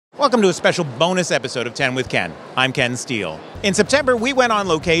Welcome to a special bonus episode of 10 with Ken. I'm Ken Steele. In September, we went on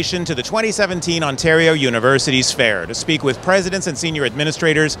location to the 2017 Ontario Universities Fair to speak with presidents and senior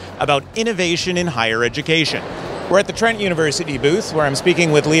administrators about innovation in higher education. We're at the Trent University booth where I'm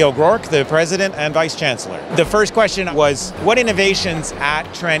speaking with Groarke, the president and Vice-Chancellor. The first question was, what innovations at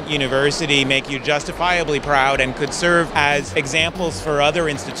Trent University make you justifiably proud and could serve as examples for other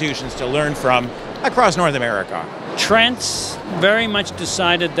institutions to learn from across North America? Trent's very much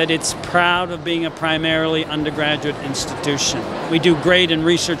decided that it's proud of being a primarily undergraduate institution. We do great in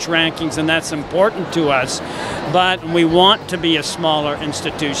research rankings, and that's important to us, but we want to be a smaller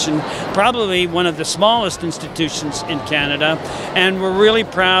institution, probably one of the smallest institutions in Canada, and we're really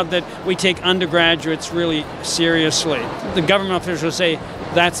proud that we take undergraduates really seriously. The government officials say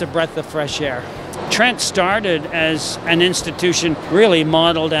that's a breath of fresh air. Trent started as an institution really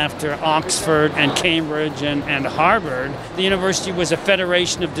modeled after Oxford and Cambridge and Harvard. The university was a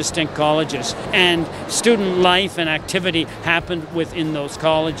federation of distinct colleges, and student life and activity happened within those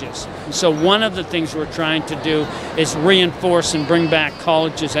colleges. So one of the things we're trying to do is reinforce and bring back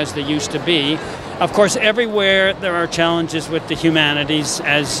colleges as they used to be. Of course, everywhere there are challenges with the humanities,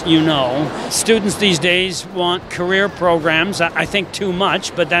 as you know. Students these days want career programs, I think too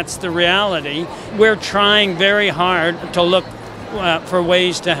much, but that's the reality. We're trying very hard to look for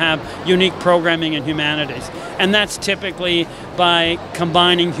ways to have unique programming in humanities. And that's typically by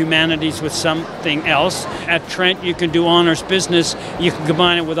combining humanities with something else. At Trent, you can do honors business. You can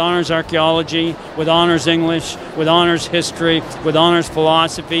combine it with honors archaeology, with honors English, with honors history, with honors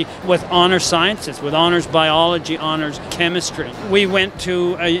philosophy, with honors sciences, with honors biology, honors chemistry. We went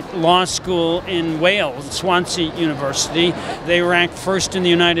to a law school in Wales, Swansea University. They ranked first in the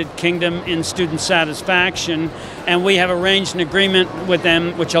United Kingdom in student satisfaction, and we have arranged an agreement with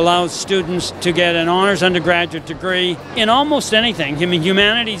them which allows students to get an honors undergraduate degree in almost anything. I mean,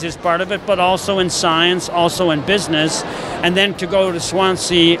 humanities is part of it, but also in science, also in business, and then to go to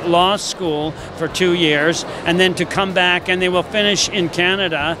Swansea Law School for 2 years, and then to come back, and they will finish in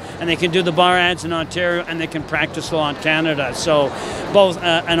Canada, and they can do the bar ads in Ontario, and they can practice law in Canada. So both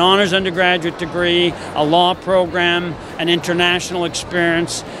an honors undergraduate degree, a law program, an international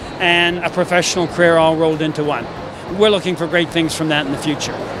experience, and a professional career all rolled into one. We're looking for great things from that in the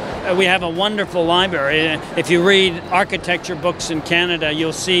future. We have a wonderful library. If you read architecture books in Canada,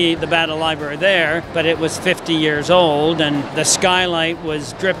 you'll see the Bata Library there, but it was 50 years old and the skylight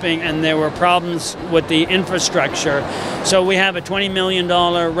was dripping and there were problems with the infrastructure. So we have a $20 million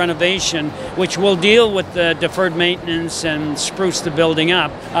renovation which will deal with the deferred maintenance and spruce the building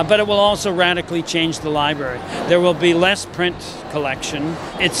up, but it will also radically change the library. There will be less print collection.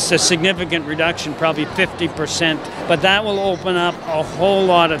 It's a significant reduction, probably 50%, but that will open up a whole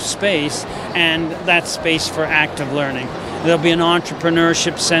lot of space, and that's space for active learning. There'll be an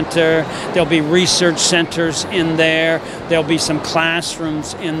entrepreneurship center, there'll be research centers in there, there'll be some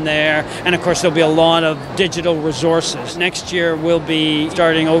classrooms in there, and of course there'll be a lot of digital resources. Next year we'll be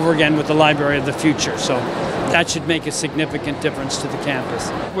starting over again with the Library of the Future, so that should make a significant difference to the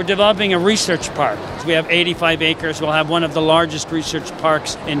campus. We're developing a research park. We have 85 acres. We'll have one of the largest research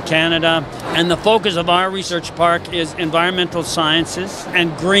parks in Canada. And the focus of our research park is environmental sciences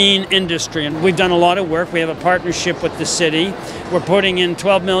and green industry. And we've done a lot of work. We have a partnership with the city. We're putting in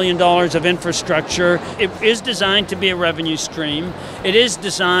 $12 million of infrastructure. It is designed to be a revenue stream. It is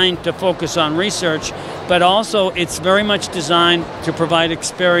designed to focus on research, but also it's very much designed to provide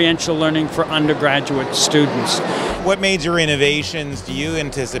experiential learning for undergraduate students. What major innovations do you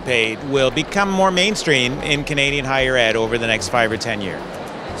anticipate will become more mainstream in Canadian higher ed over the next 5 or 10 years?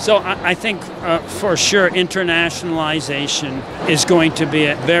 So I think for sure internationalization is going to be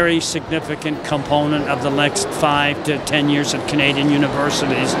a very significant component of the next 5 to 10 years of Canadian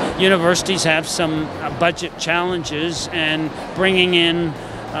universities. Universities have some budget challenges, and bringing in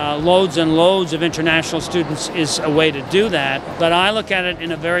loads and loads of international students is a way to do that, but I look at it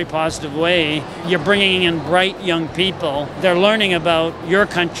in a very positive way. You're bringing in bright young people. They're learning about your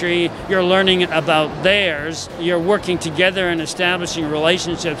country, you're learning about theirs, you're working together and establishing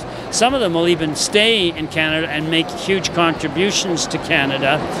relationships. Some of them will even stay in Canada and make huge contributions to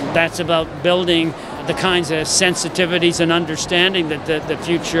Canada. That's about building the kinds of sensitivities and understanding that the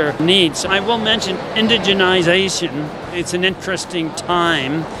future needs. I will mention indigenization. It's an interesting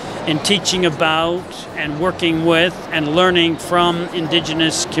time in teaching about and working with and learning from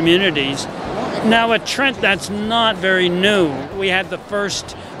Indigenous communities. Now at Trent, that's not very new. We had the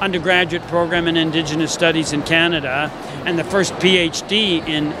first undergraduate program in Indigenous Studies in Canada and the first PhD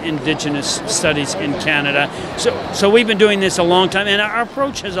in Indigenous Studies in Canada. So we've been doing this a long time, and our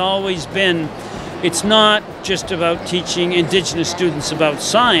approach has always been it's not just about teaching Indigenous students about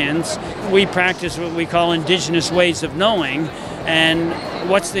science. We practice what we call Indigenous ways of knowing, and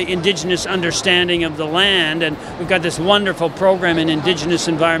what's the Indigenous understanding of the land. And we've got this wonderful program in Indigenous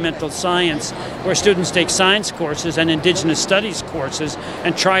environmental science where students take science courses and Indigenous studies courses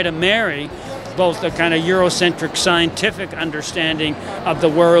and try to marry both the kind of Eurocentric scientific understanding of the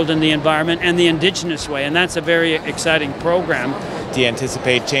world and the environment and the Indigenous way, and that's a very exciting program. Do you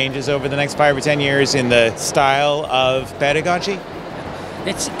anticipate changes over the next 5 or 10 years in the style of pedagogy?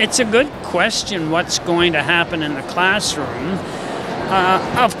 It's a good question, what's going to happen in the classroom.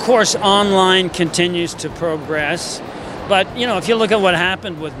 Of course, online continues to progress. But, if you look at what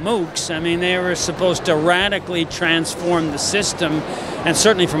happened with MOOCs, I mean, they were supposed to radically transform the system. And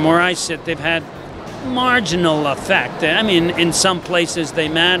certainly from where I sit, they've had marginal effect. I mean, in some places they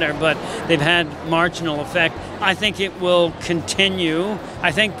matter, but they've had marginal effect. I think it will continue.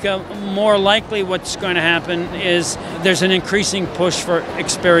 I think more likely what's going to happen is there's an increasing push for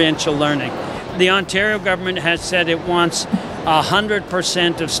experiential learning. The Ontario government has said it wants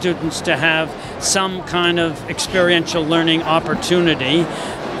 100% of students to have some kind of experiential learning opportunity.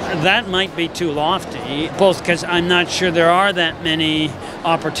 That might be too lofty, both because I'm not sure there are that many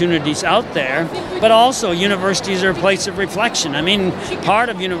opportunities out there, but also universities are a place of reflection. I mean, part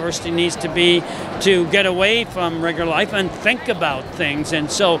of university needs to be to get away from regular life and think about things,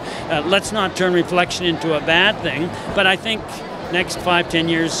 and so let's not turn reflection into a bad thing, but I think next 5-10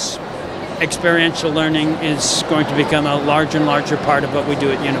 years experiential learning is going to become a larger and larger part of what we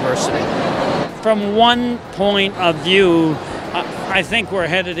do at university. From one point of view, I think we're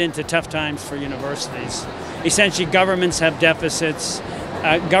headed into tough times for universities. Essentially, governments have deficits.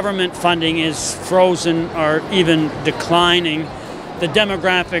 Government funding is frozen or even declining. The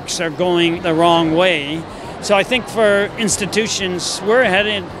demographics are going the wrong way. So I think for institutions, we're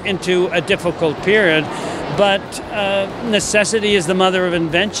headed into a difficult period. But necessity is the mother of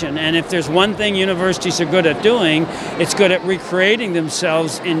invention, and if there's one thing universities are good at doing, it's good at recreating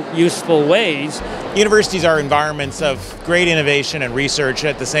themselves in useful ways. Universities are environments of great innovation and research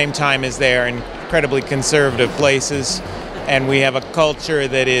at the same time as they are incredibly conservative places, and we have a culture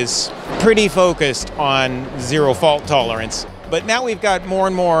that is pretty focused on zero fault tolerance. But now we've got more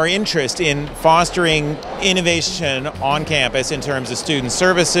and more interest in fostering innovation on campus in terms of student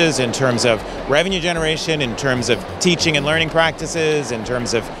services, in terms of revenue generation, in terms of teaching and learning practices, in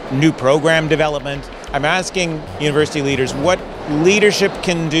terms of new program development. I'm asking university leaders what leadership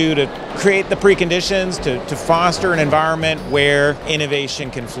can do to create the preconditions to foster an environment where innovation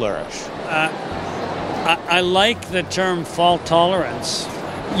can flourish. I like the term fault tolerance.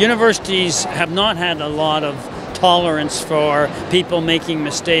 Universities have not had a lot of tolerance for people making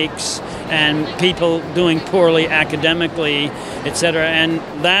mistakes and people doing poorly academically, etc. And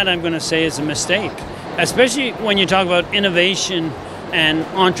that, I'm going to say, is a mistake, especially when you talk about innovation and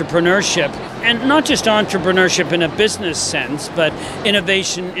entrepreneurship, and not just entrepreneurship in a business sense, but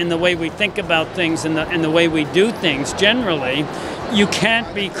innovation in the way we think about things and the way we do things generally. You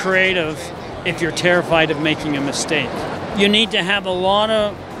can't be creative if you're terrified of making a mistake. You need to have a lot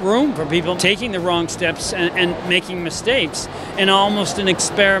of room for people taking the wrong steps and making mistakes in almost an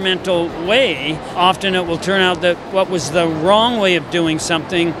experimental way. Often it will turn out that what was the wrong way of doing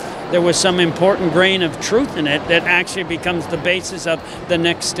something, there was some important grain of truth in it that actually becomes the basis of the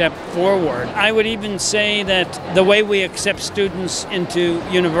next step forward. I would even say that the way we accept students into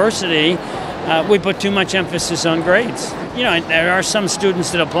university, we put too much emphasis on grades. There are some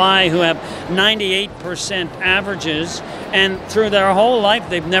students that apply who have 98% averages, and through their whole life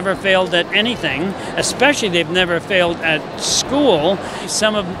they've never failed at anything, especially they've never failed at school.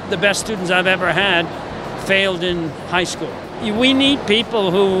 Some of the best students I've ever had failed in high school. We need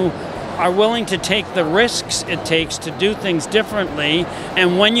people who are willing to take the risks it takes to do things differently,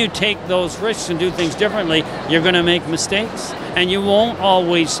 and when you take those risks and do things differently, you're going to make mistakes, and you won't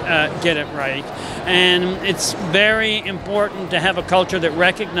always get it right. And it's very important to have a culture that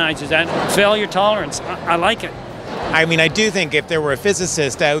recognizes that. Failure tolerance, I like it. I mean, I do think if there were a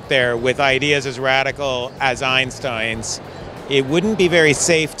physicist out there with ideas as radical as Einstein's, it wouldn't be very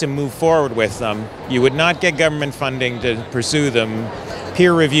safe to move forward with them. You would not get government funding to pursue them.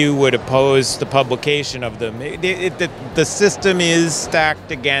 Peer review would oppose the publication of them. The system is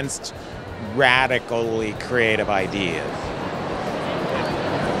stacked against radically creative ideas.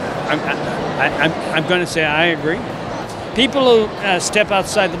 I'm going to say I agree. People who step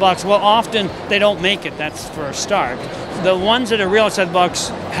outside the box, well, often they don't make it, that's for a start. The ones that are real outside the box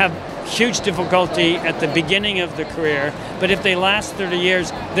have huge difficulty at the beginning of the career, but if they last 30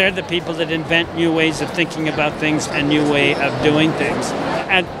 years, they're the people that invent new ways of thinking about things and new way of doing things.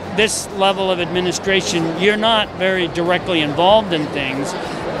 At this level of administration, you're not very directly involved in things,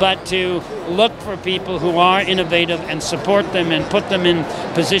 but to look for people who are innovative and support them and put them in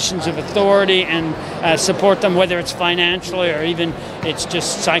positions of authority and support them, whether it's financially or even it's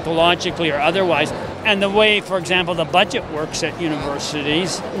just psychologically or otherwise. And the way, for example, the budget works at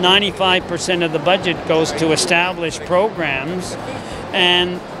universities, 95% of the budget goes to establish programs,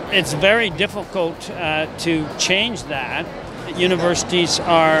 and it's very difficult to change that. Universities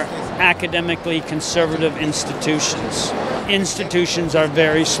are academically conservative institutions. Institutions are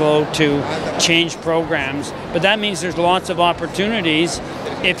very slow to change programs, but that means there's lots of opportunities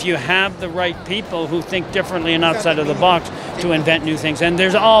if you have the right people who think differently and outside of the box to invent new things. And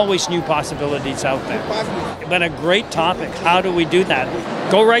there's always new possibilities out there. But a great topic. How do we do that?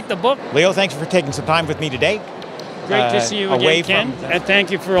 Go write the book. Leo, thanks for taking some time with me today. Great to see you again, Ken. And thank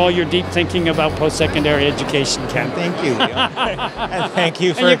you for all your deep thinking about post-secondary education, Ken. Thank you, Leo. And thank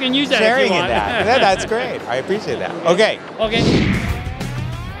you for and you can use that sharing if you want. That's great. I appreciate that. Okay. Okay.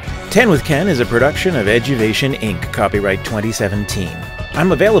 10 with Ken is a production of Eduvation Inc., copyright 2017.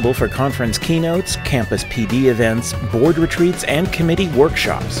 I'm available for conference keynotes, campus PD events, board retreats, and committee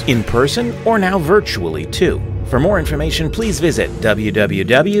workshops, in person or now virtually too. For more information, please visit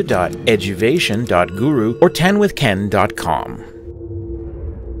www.eduvation.guru or 10withken.com.